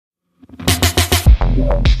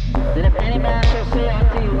Then if any man shall say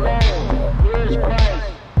unto you, Lo, here is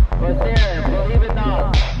Christ, or there, believe it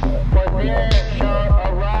not. For there shall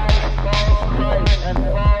arise false Christs and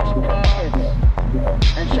false prophets,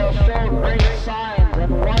 and shall show great signs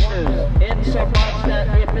and wonders, insomuch that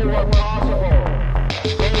if it were possible,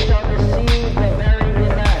 they shall deceive the very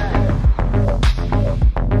elect.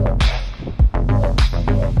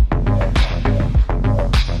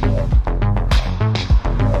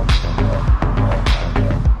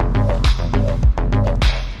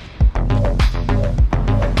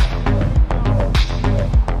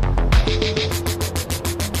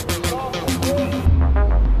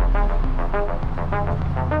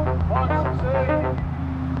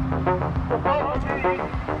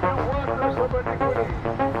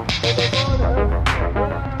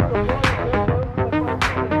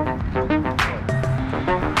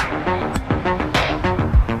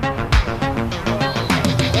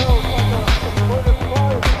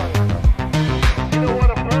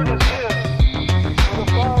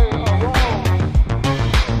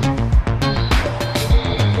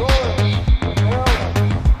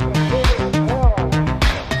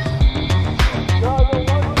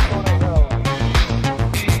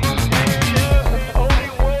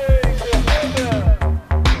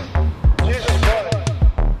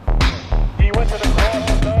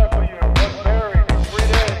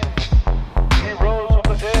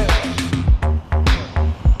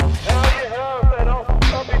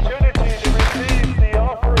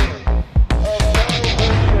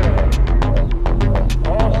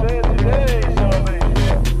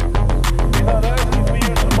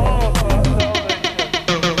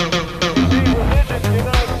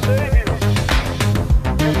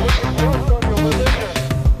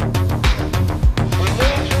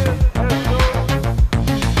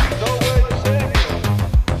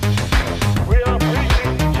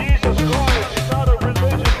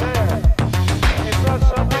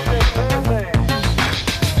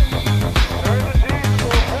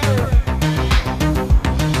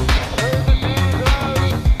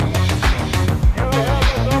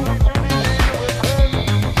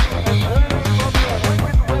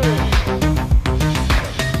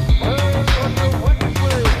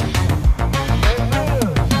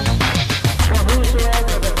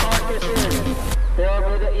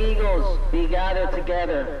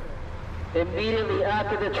 Immediately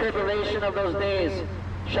after the tribulation of those days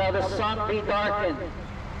shall the sun be darkened,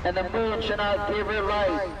 and the moon shall not give her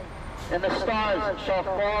light, and the stars shall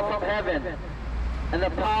fall from heaven, and the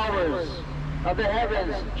powers of the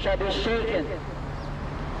heavens shall be shaken.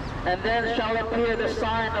 And then shall appear the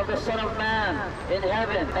sign of the Son of Man in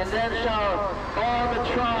heaven, and then shall all the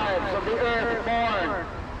tribes of the earth mourn,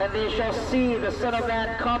 and they shall see the Son of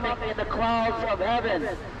Man coming in the clouds of heaven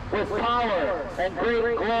with power and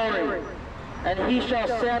great glory. And he shall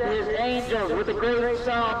send his angels with the great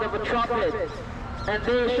sound of a trumpet, and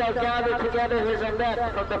they shall gather together his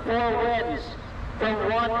elect from the four winds, from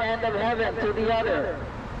one end of heaven to the other.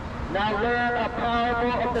 Now learn a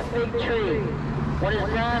parable of the fig tree. When his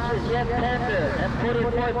branch is yet tender and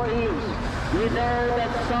putting forth leaves, ye know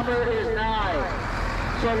that summer is nigh.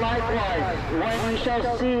 So likewise, when ye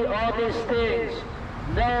shall see all these things,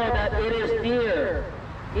 know that it is near,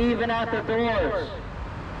 even at the doors.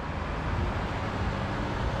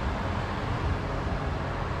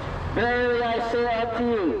 Verily I say unto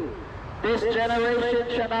you, this generation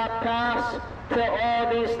shall not pass till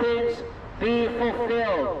all these things be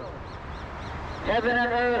fulfilled. Heaven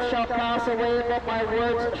and earth shall pass away, but my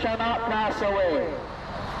words shall not pass away.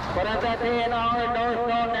 But at that day and hour knoweth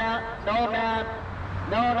no man,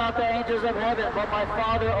 no, not the angels of heaven, but my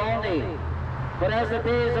Father only. But as the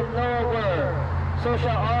days of Noah were, so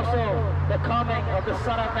shall also the coming of the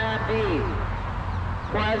Son of Man be.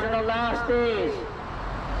 For as in the last days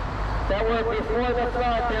that were before the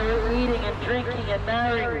flood, they were eating and drinking and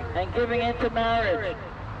marrying and giving into marriage,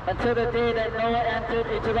 until the day that Noah entered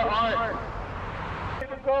into the ark.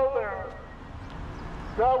 To go there.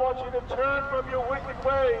 God wants you to turn from your wicked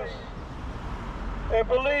ways and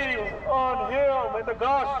believe on Him and the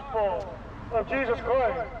gospel of Jesus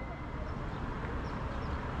Christ.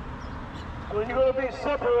 So you're going to be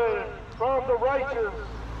separated from the righteous.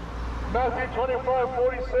 Matthew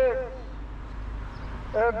 25:46.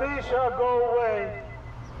 And these shall go away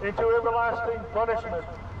into everlasting punishment,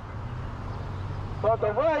 but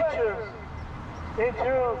the righteous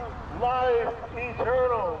into life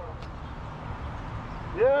eternal.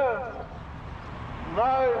 Yes,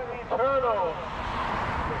 life eternal.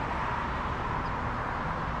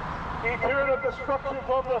 Eternal destruction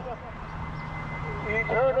from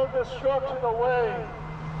eternal destruction away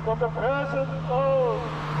from the presence of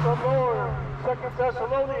the Lord, 2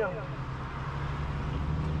 Thessalonians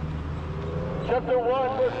chapter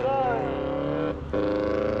 1, verse 9.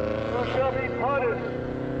 Who shall be punished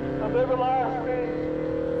of everlasting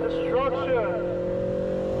destruction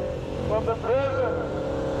from the presence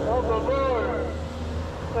of the Lord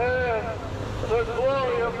and the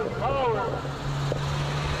glory of His power.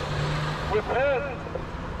 Repent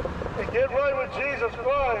and get right with Jesus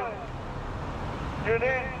Christ. You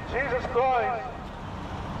need Jesus Christ.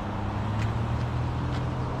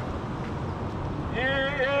 He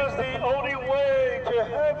is the only way to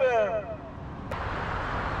heaven.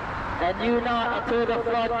 And knew not until the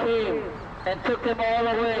flood came and took them all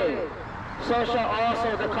away. So shall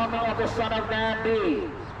also the coming of the Son of Man be.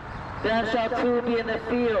 Then shall two be in the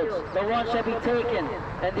fields, the one shall be taken,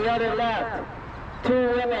 and the other left. Two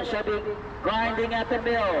women shall be grinding at the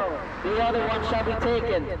mill, the other one shall be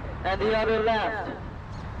taken, and the other left.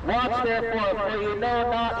 Watch therefore, for you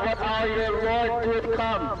know not what hour your Lord doeth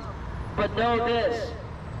come. But know this,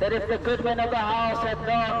 that if the goodman of the house had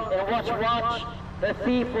known in what watch the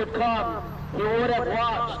thief would come, he would have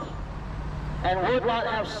watched, and would not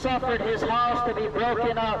have suffered his house to be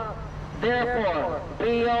broken up. Therefore,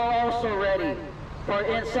 be ye also ready, for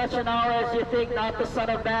in such an hour as you think not the Son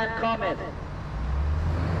of Man cometh.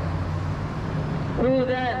 Who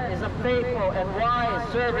then is a faithful and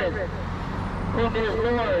wise servant, whom his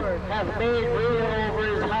Lord hath made ruler over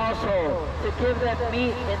his household, to give them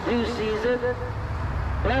meat in due season?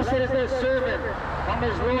 Blessed is the servant whom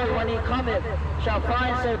his Lord, when he cometh, shall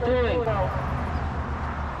find so doing.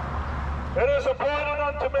 It is appointed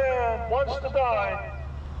unto man once to die,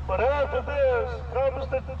 but after this comes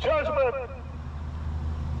the judgment.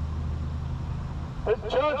 The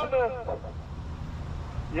judgment,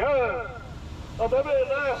 yes, of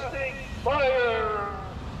everlasting fire.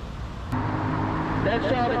 Then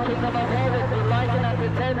shall the kingdom of heaven be likened unto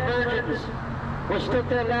 10 virgins, which took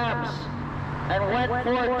their lamps, and went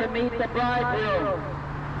forth to meet the bridegroom.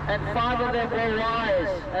 And 5 of them were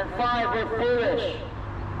wise, and 5 were foolish.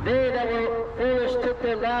 They that were foolish took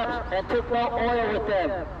their lamps, and took no oil with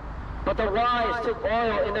them. But the wise took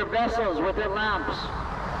oil in their vessels with their lamps.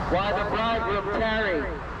 While the bridegroom tarried,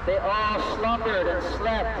 they all slumbered and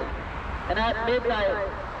slept. And at midnight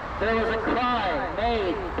there was a cry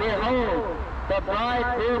made, Behold, the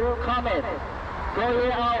bridegroom cometh. Go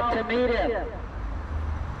ye out to meet him.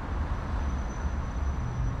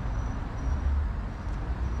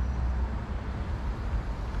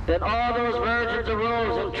 Then all those virgins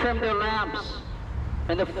arose and trimmed their lamps.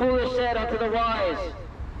 And the foolish said unto the wise,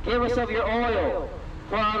 Give us of your oil,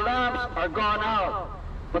 for our lamps are gone out.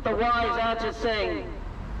 But the wise answered, saying,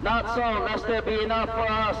 Not so, lest there be enough for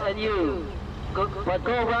us and you. But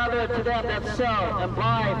go rather to them that sell, and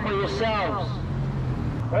buy for yourselves.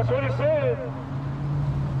 That's what he said.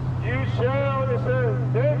 You shall, he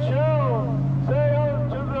said, they shall say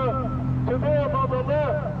unto them on the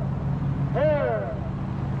left hand,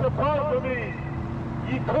 Depart from me,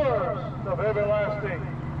 ye cursed of everlasting,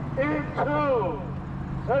 into,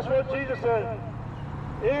 that's what Jesus said,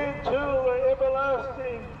 into an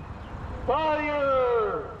everlasting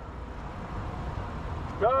fire.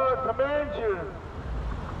 God commands you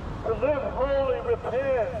to live holy,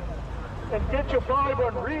 repent, and get your Bible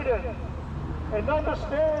and read it, and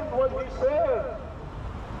understand what he said.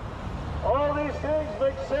 All these things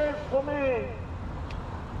make sense for me.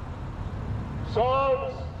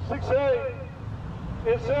 Psalms 6:8,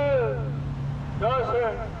 it says, God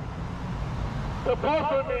said, Depart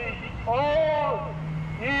from me, all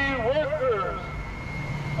ye workers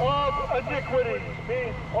of iniquity,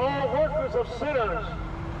 means all workers of sinners,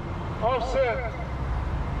 of sin.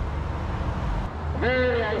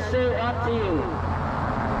 Verily I say unto you,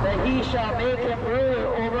 that he shall make him ruler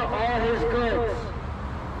over all his goods.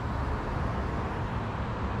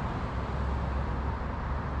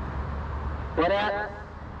 But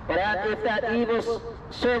if that evil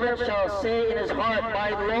servant shall say in his heart, My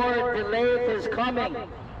Lord delayeth his coming,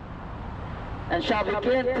 and shall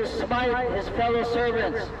begin to smite his fellow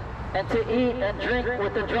servants, and to eat and drink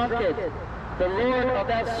with the drunkard, the Lord of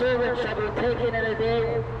that servant shall be taken in a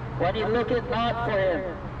day when he looketh not for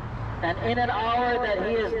him, and in an hour that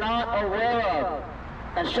he is not aware of,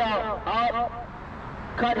 and shall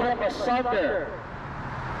cut him asunder,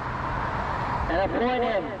 and appoint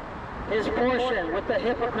him his portion with the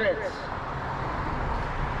hypocrites.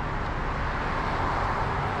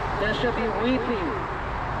 There shall be weeping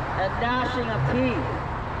and gnashing of teeth.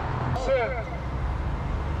 Sin.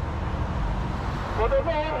 For the Lord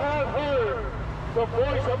hath heard the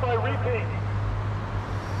voice of my weeping.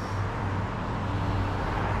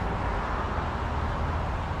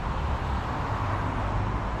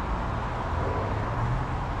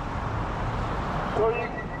 So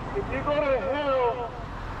if you go to hell,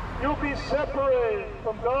 you'll be separated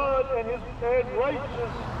from God and His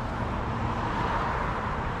righteous.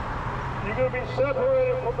 You're going to be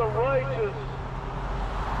separated from the righteous.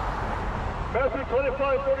 Matthew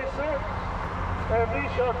 25:36. And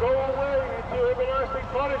these shall go away into everlasting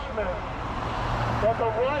punishment, but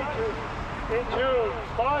the righteous into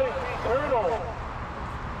life eternal.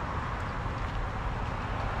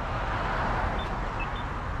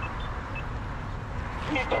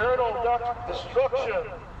 Eternal, not destruction.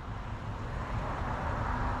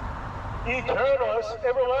 Eternal, it's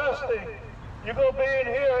everlasting. You're going to be in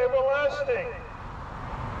here everlasting.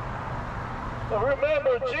 But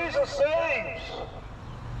remember, Jesus saves.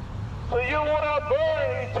 So you will not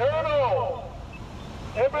burn, eternal,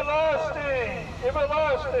 everlasting,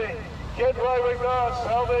 everlasting. Get right with God's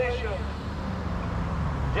salvation.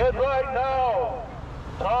 Get right now.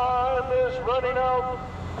 Time is running out.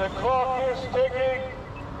 The clock is ticking.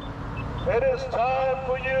 It is time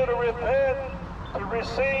for you to repent, to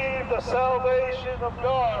receive the salvation of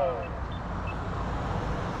God.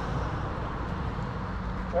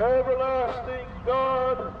 Everlasting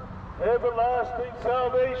God, everlasting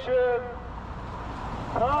salvation.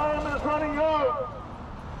 Time is running out.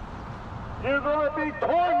 You're going to be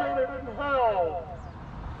tormented in hell.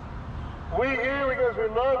 We here because we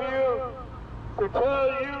love you to tell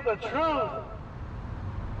you the truth.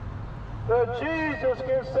 That Jesus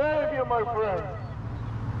can save you, my friend.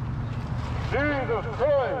 Jesus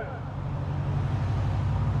Christ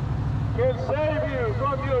can save you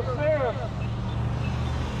from your sins.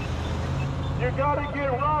 You got to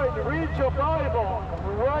get right. Read your Bible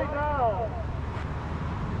right now.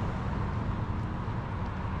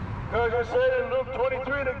 As I said in Luke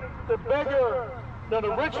 23, the beggar, the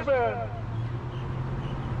rich man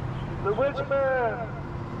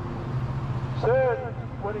said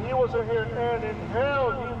when he was in here and in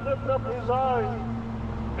hell, he lifted up his eyes,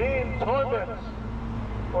 being tormented,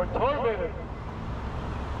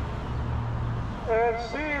 and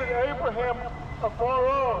seeing Abraham afar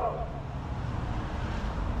off,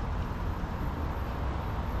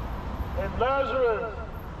 and Lazarus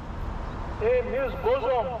in his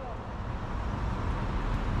bosom.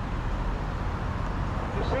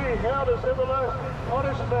 You see, hell is everlasting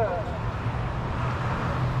punishment.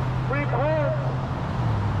 Repent,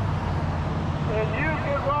 and you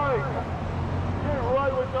get right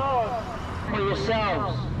with God. For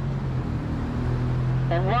yourselves.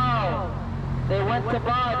 And while they went to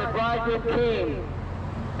buy, the bridegroom came,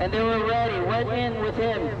 and they were ready, went in with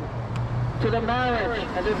him to the marriage,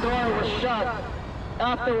 and the door was shut.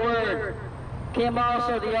 Afterward came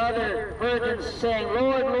also the other virgins, saying,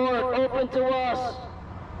 Lord, Lord, open to us.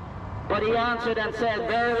 But he answered and said,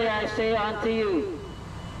 Verily I say unto you,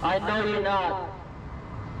 I know you not.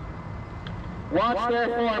 Watch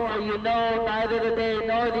therefore, for you know neither the day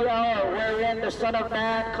nor the hour wherein the Son of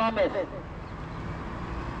Man cometh.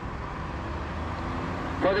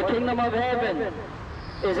 For the kingdom of heaven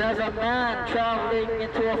is as a man traveling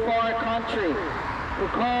into a far country, who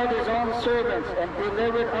called his own servants and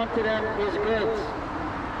delivered unto them his goods.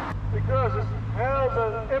 Because it has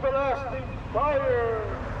an everlasting fire.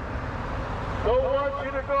 Don't want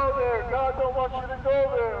you to go there. God don't want you to go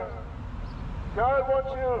there. God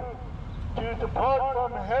wants you to depart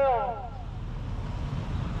from hell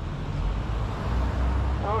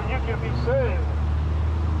so you can be saved.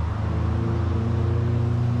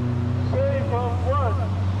 Saved from what?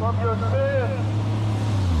 From your sin.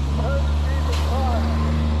 Turn to Jesus Christ.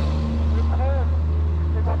 Repent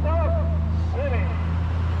and stop sinning.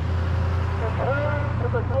 And turn to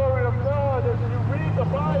the glory of God as you read the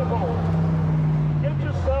Bible. Get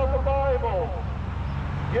yourself a Bible.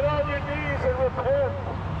 Get on your knees and repent.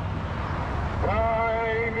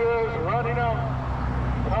 Time is running out.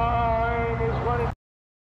 Time is running